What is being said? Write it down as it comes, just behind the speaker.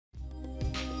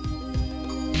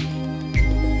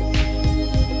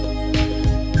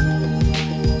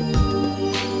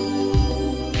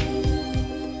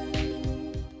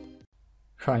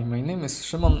Hi, my name is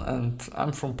Szymon and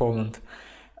I'm from Poland.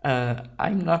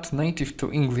 I'm not native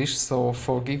to English, so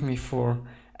forgive me for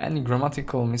any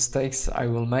grammatical mistakes I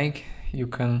will make. You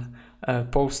can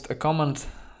post a comment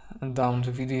down the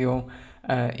video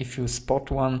if you spot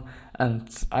one, and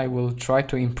I will try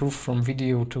to improve from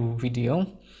video to video.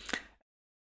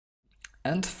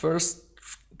 And first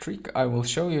trick I will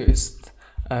show you is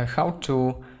how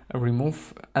to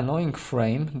remove annoying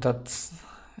frame that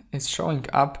is showing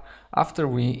up after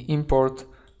we import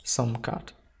some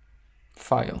CAD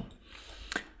file.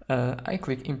 I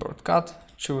click import CAD,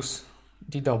 choose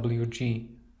DWG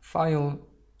file,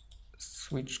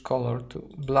 switch color to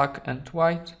black and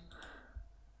white,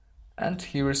 and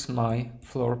here is my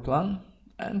floor plan,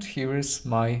 and here is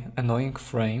my annoying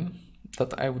frame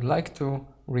that I would like to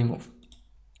remove.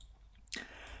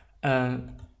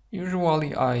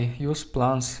 Usually I use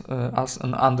plans as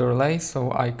an underlay,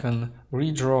 so I can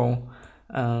redraw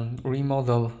and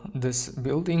remodel this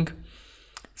building.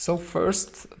 So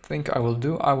first thing I will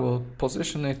do, I will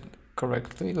position it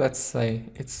correctly. Let's say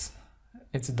it's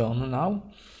done now,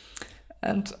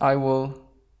 and I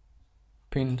will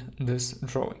pin this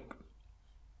drawing.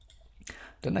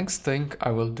 The next thing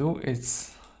I will do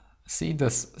is see the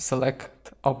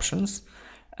select options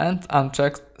and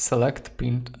uncheck select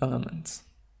pinned elements.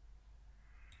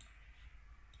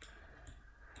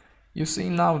 You see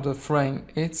now the frame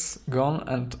is gone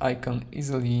and I can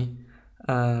easily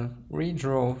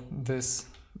redraw this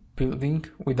building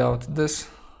without this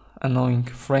annoying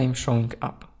frame showing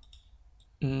up.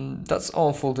 That's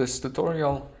all for this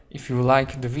tutorial. If you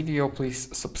like the video, please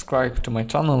subscribe to my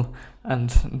channel, and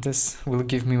this will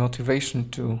give me motivation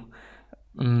to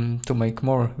make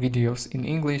more videos in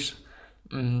English.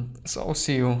 So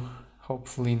see you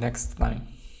hopefully next time.